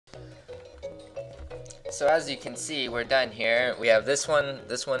So as you can see, we're done here. We have this one, and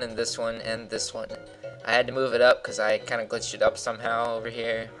this one, and this one. I had to move it up because I kind of glitched it up somehow over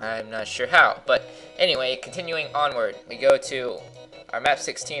here. I'm not sure how. But anyway, continuing onward, we go to our map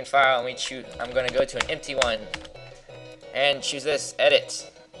 16 file and we choose, I'm going to go to an empty one and choose this, edit.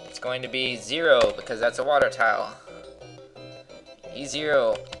 It's going to be 0 because that's a water tile.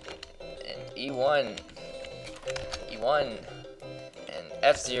 E0 and E1, E1 and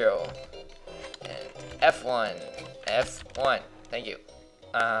F0 and F1, F1. Thank you.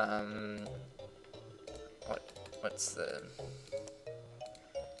 What's the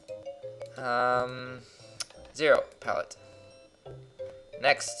 0 palette.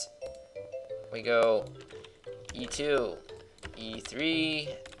 Next, we go E2, E3,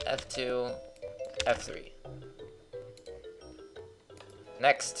 F2, F3.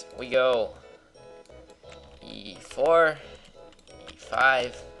 Next, we go E4,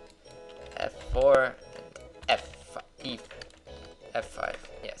 E5, F4, and F5,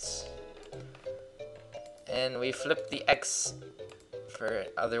 yes. And we flip the X for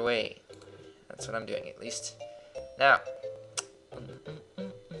other way. That's what I'm doing, at least. Now,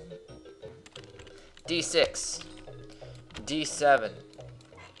 D6, D7,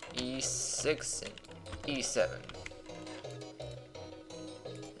 E6, and E7.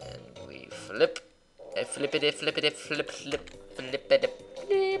 And we flip, flippity, flippity, flip, flippity, flip.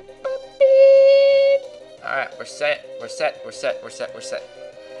 Alright, we're set.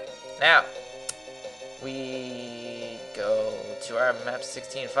 Now, we go to our map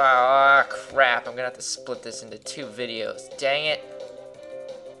 16 file. Ah, crap, I'm gonna have to split this into 2 videos. Dang it.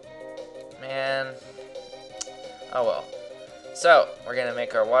 Man. Oh well. So, we're gonna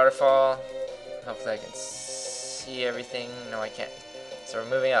make our waterfall. Hopefully I can see everything. No, I can't. So we're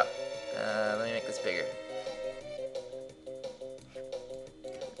moving up. Let me make this bigger.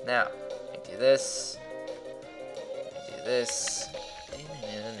 Now, we do this. We do this.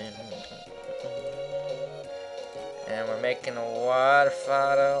 And we're making a waterfalls.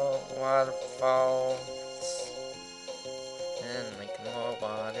 And making more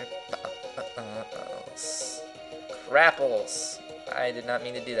waterfalls. Crapples. I did not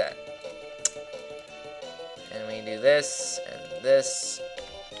mean to do that. And we do this, and this.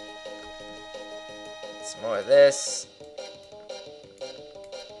 Some more of this.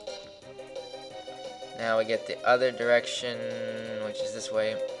 Now we get the other direction, which is this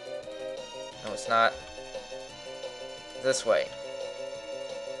way. No, it's not. This way.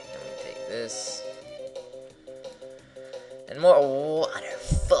 And we take this. And more water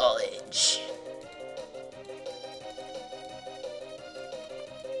foliage.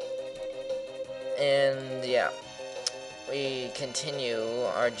 And yeah, we continue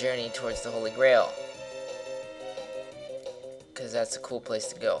our journey towards the Holy Grail. Because that's a cool place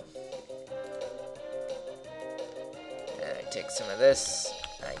to go. And I take some of this.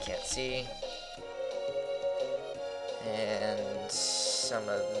 I can't see. And some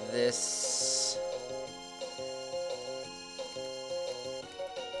of this.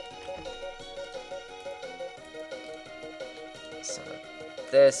 Some of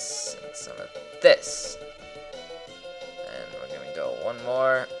this. And some of this. And we're gonna go one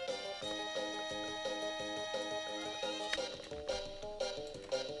more.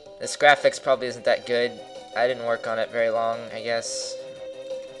 This graphics probably isn't that good. I didn't work on it very long, I guess.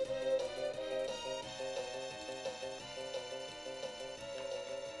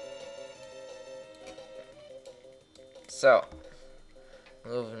 So,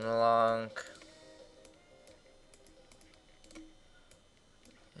 moving along.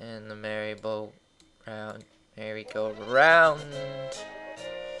 And the merry-go-round.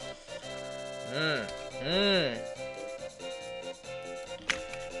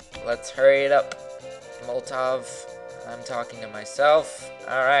 Let's hurry it up. Moltov, I'm talking to myself.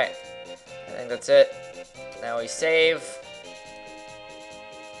 Alright, I think that's it. Now we save.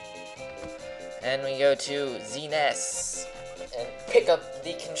 And we go to ZNES and pick up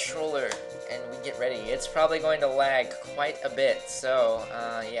the controller and we get ready. It's probably going to lag quite a bit, so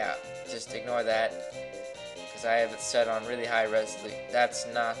yeah, just ignore that because I have it set on really high resolution. That's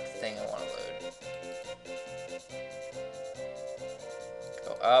not the thing I want to load.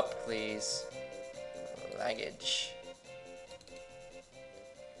 Go up, please. Laggage.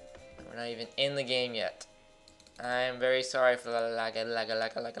 We're not even in the game yet. I'm very sorry for the lag.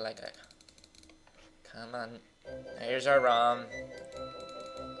 Come on. Here's our ROM.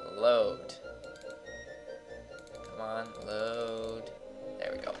 Load. Come on, load.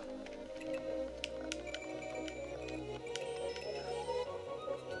 There we go.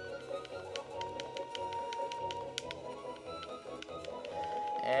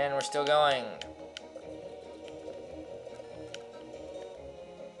 And we're still going.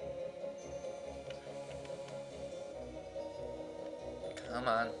 Come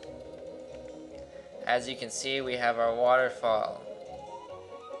on. As you can see, we have our waterfall.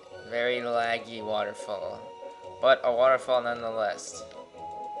 Very laggy waterfall, but a waterfall nonetheless.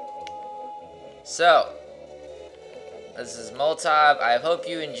 So, this is Moltov. I hope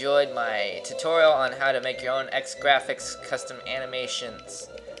you enjoyed my tutorial on how to make your own ExGFX custom animations.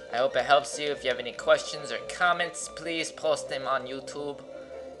 I hope it helps you. If you have any questions or comments, please post them on YouTube.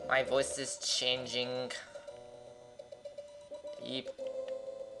 My voice is changing. Yeep.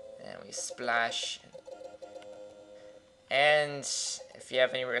 And we splash. And if you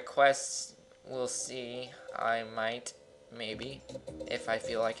have any requests, we'll see. I might, maybe, if I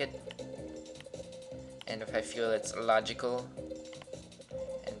feel like it. And if I feel it's logical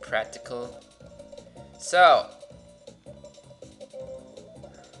and practical. So,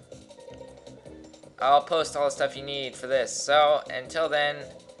 I'll post all the stuff you need for this. So, until then,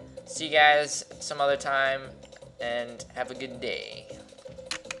 see you guys some other time, and have a good day.